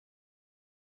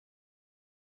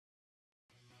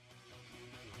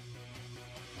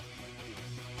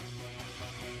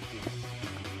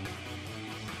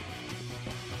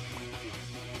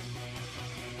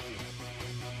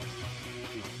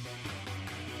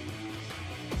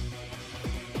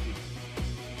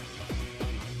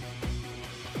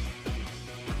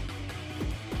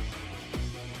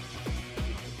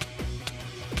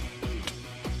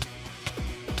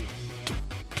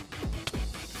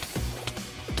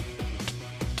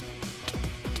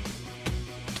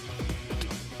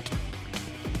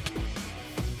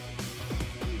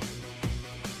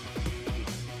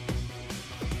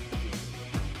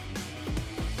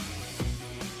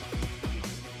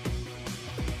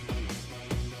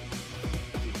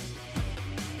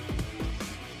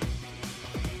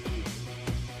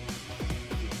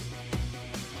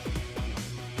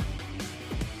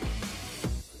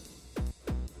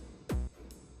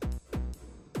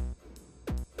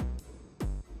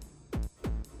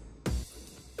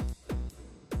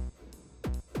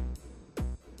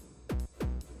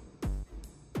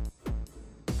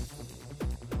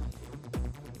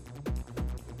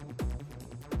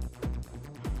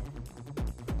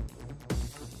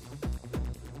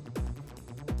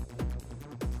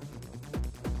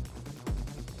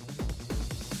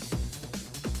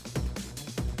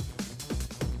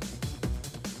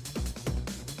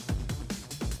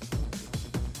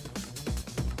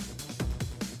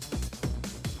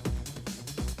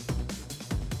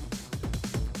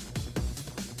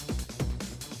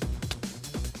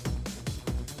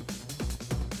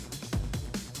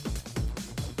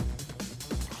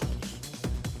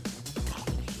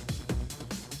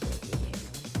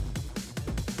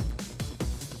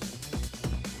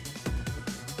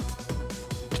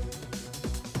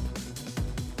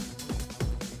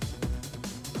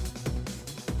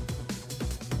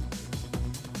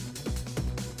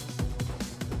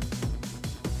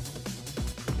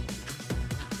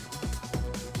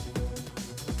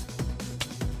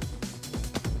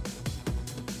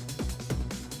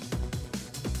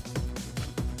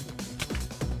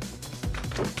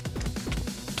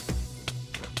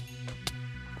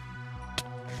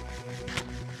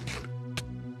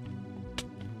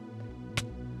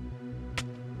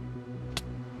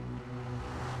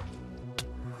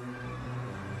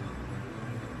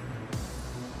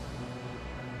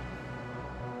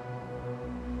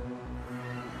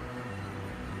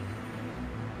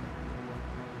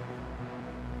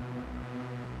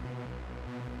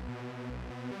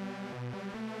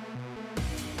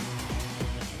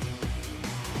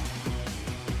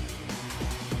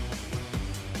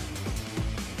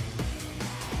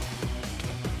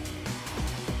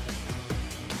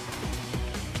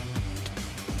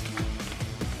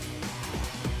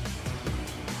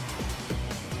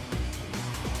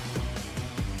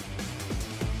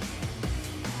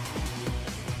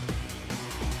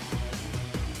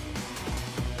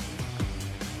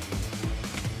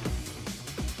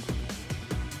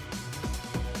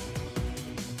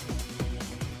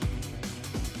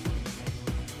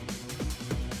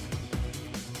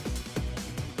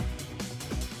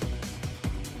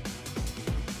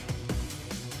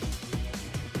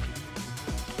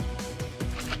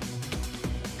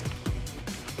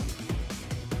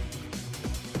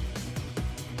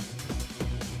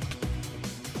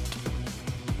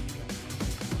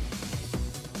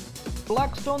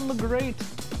Blackstone the Great.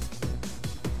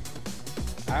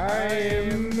 I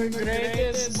am the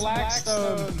greatest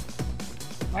Blackstone.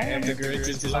 I am the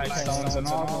greatest Blackstones in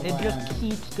all the It land. just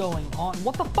keeps going on.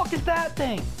 What the fuck is that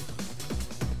thing?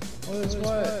 What is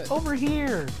what? Over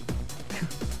here.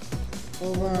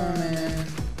 Hold on, man.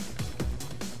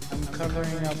 I'm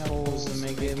covering up holes to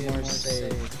make it more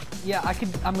safe. Yeah,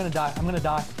 I'm gonna die. I'm gonna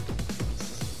die.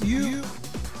 You.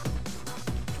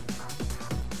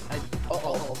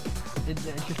 Uh-oh. It's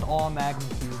just all magma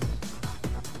cubes.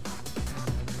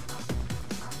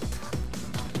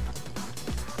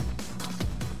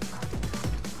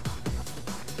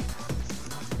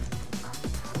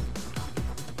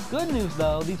 Good news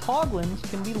though, these hoglins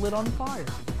can be lit on fire.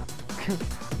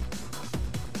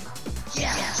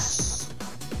 Yes.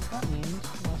 That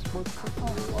means less work for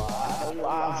fire.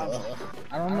 Lava.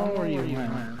 I don't know where you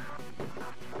went.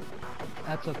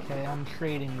 That's okay, I'm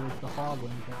trading with the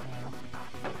hoglins right now.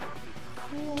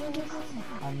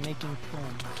 I'm making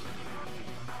friends.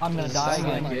 I'm gonna die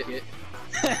again.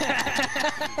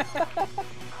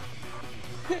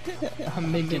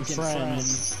 I'm making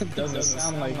friends. Doesn't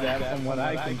sound like that from what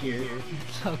I can hear.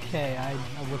 It's okay, I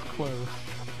was close.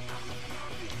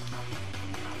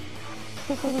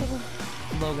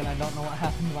 Logan, I don't know what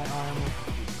happened to my armor.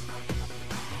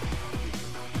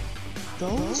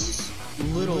 Those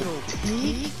little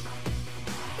pig?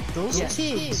 Those Yes.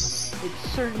 pigs. It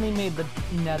certainly made the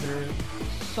nether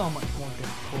so much more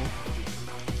difficult.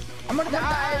 I'm gonna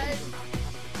die.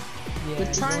 Yeah,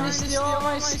 They're trying to steal all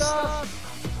my stuff.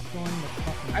 Going the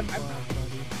fucking I'm- far,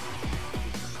 buddy.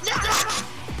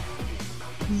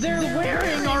 They're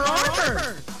wearing our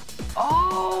armor.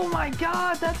 Oh my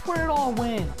god, that's where it all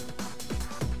went.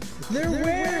 They're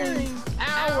wearing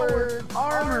our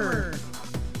armor.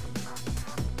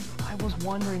 I was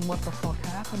wondering what the fuck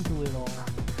happened to it all.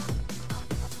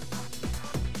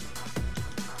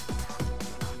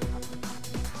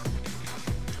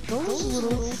 Those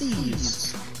little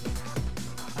thieves.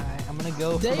 Alright, I'm gonna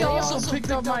go for They the also lava.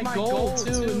 picked up my gold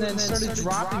too, and then started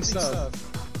dropping stuff.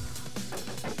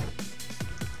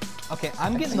 Okay,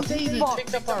 I'm getting the They even fuck.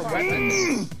 picked up our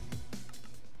weapons.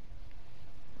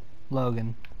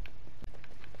 Logan.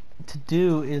 To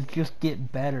do is just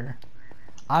get better.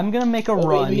 I'm gonna make a What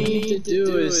run. we need to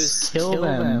do is kill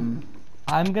them.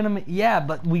 I'm gonna yeah,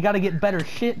 but we gotta get better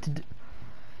shit to do.